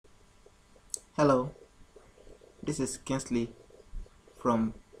Hello, this is Kinsley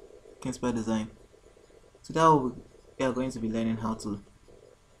from Kinspire Design. Today we are going to be learning how to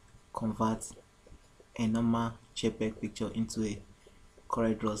convert a normal JPEG picture into a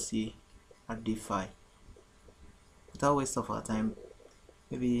CorelDRAW CRD file. Without waste of our time,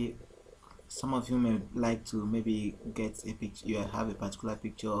 maybe some of you may like to maybe get a picture. You have a particular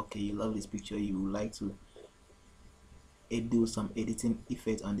picture. Okay, you love this picture. You would like to do some editing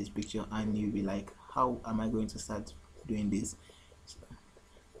effect on this picture, and you'll be like, how am I going to start doing this?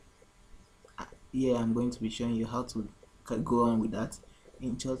 Yeah, I'm going to be showing you how to go on with that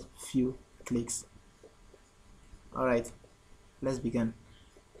in just few clicks. Alright, let's begin.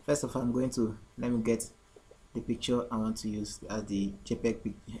 First of all, I'm going to let me get the picture I want to use as the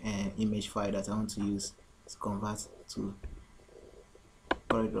JPEG image file that I want to use to convert to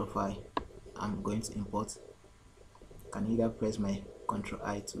CorelDRAW file. I'm going to import. Can either press my Ctrl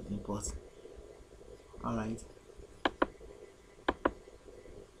I to import. Alright,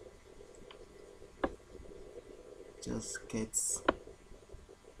 just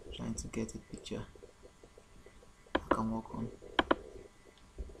trying to get a picture I can work on.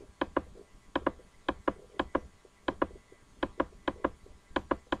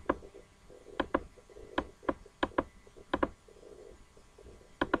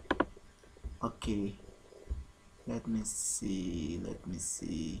 Okay, let me see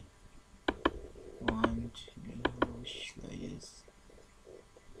 1, 2, yes.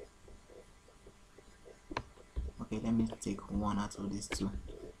 Okay, let me take one out of these two.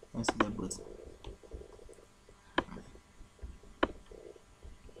 Let's see the both.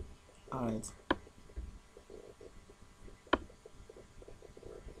 Alright.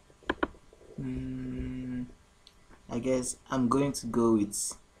 I guess I'm going to go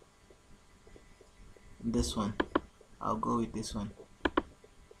with this one. I'll go with this one.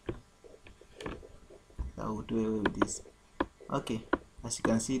 I will do away with this. Okay, as you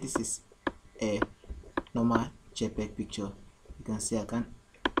can see, this is a normal JPEG picture. You can see I can't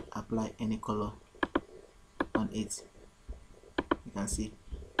apply any color on it. You can see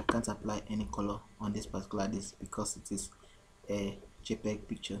I can't apply any color on this particular disc because it is a JPEG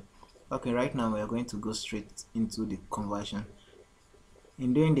picture. Okay, right now we are going to go straight into the conversion.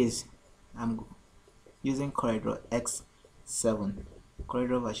 In doing this, I'm using CorelDRAW X7,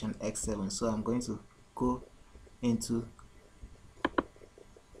 CorelDRAW version X7. So I'm going to go into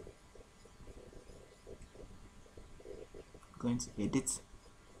edit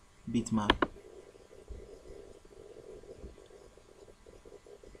bitmap.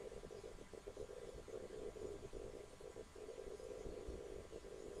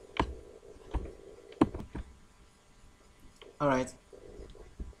 Alright,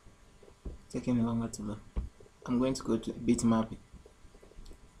 taking longer to load. I'm going to go to bitmap.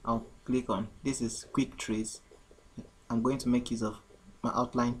 I'll click on this is quick trace. I'm going to make use of my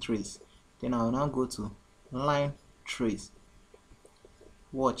outline trace. Then I'll now go to line trace.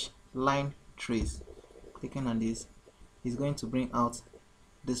 Watch line trace. Clicking on this is going to bring out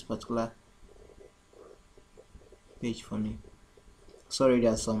this particular page for me. Sorry,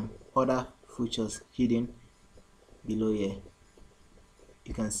 there are some other features hidden below here.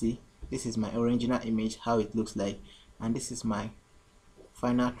 You can see this is my original image, how it looks like, and this is my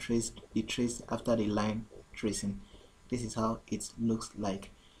final trace, the trace after the line tracing. This is how it looks like.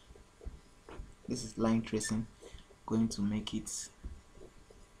 This is line tracing. Going to make it,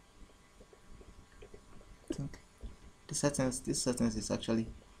 I think this settings is actually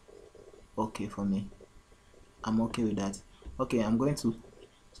okay for me. I'm okay with that. Okay, I'm going to,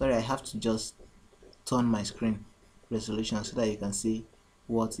 sorry, I have to just turn my screen resolution so that you can see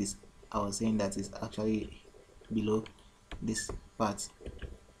what is I was saying that is actually below this part.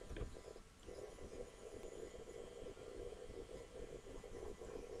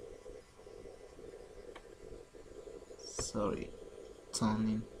 Sorry,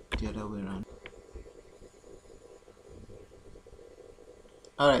 turning the other way around.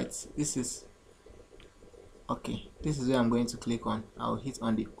 Alright, this is okay. This is where I'm going to click on. I'll hit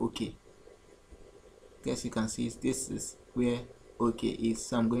on the OK. Guess you can see this is where OK is,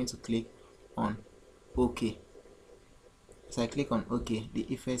 so I'm going to click on OK. As I click on OK, the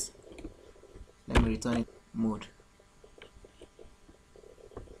effects, let me return it mode.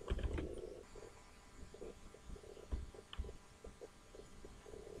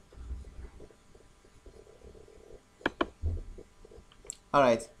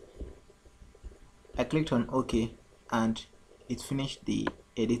 Alright, I clicked on OK and it finished the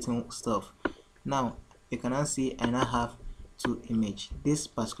editing stuff. Now you can now see I now have two images. This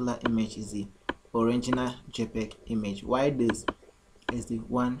particular image is the original JPEG image, while this is the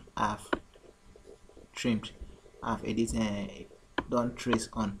one I've trimmed. I've edited done trace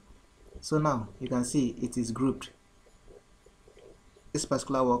on. So now you can see it is grouped. This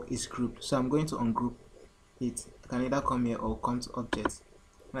particular work is grouped, so I'm going to ungroup it. I can either come here or come to object.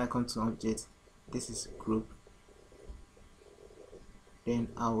 When I come to object, this is group, then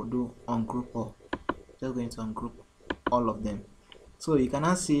I will do ungroup all. Just going to ungroup all of them. So you can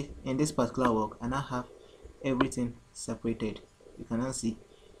now see in this particular work I now have everything separated. You can now see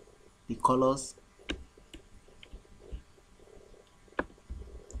the colors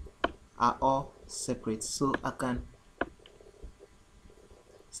are all separate, so I can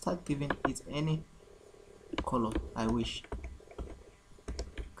start giving it any color I wish.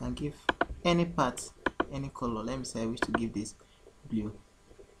 Can give any part any color. Let me say I wish to give this blue. You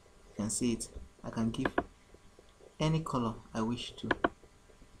can see it. I can give any color I wish to,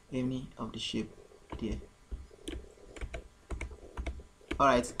 any of the shape there.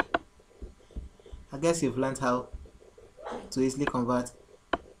 Alright, I guess you've learned how to easily convert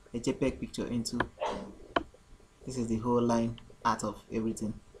a JPEG picture into, this is the whole line art of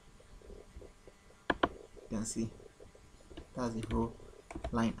everything. You can see that's the whole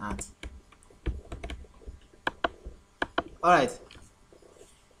line art. Alright,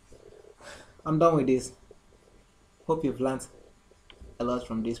 I'm done with this. Hope you've learned a lot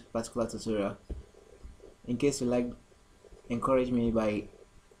from this particular tutorial. In case you like, encourage me by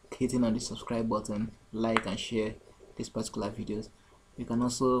hitting on the subscribe button, like and share these particular videos. You can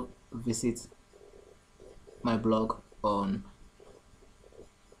also visit my blog on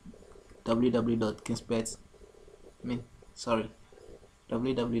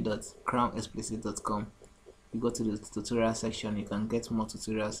www.crownexplicit.com. You go to the tutorial section, you can get more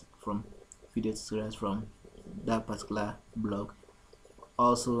tutorials from video tutorials from that particular blog.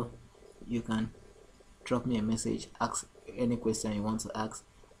 Also, you can drop me a message, ask any question you want to ask,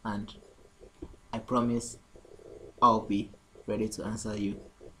 and I promise I'll be ready to answer you.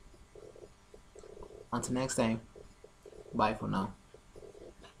 Until next time, bye for now.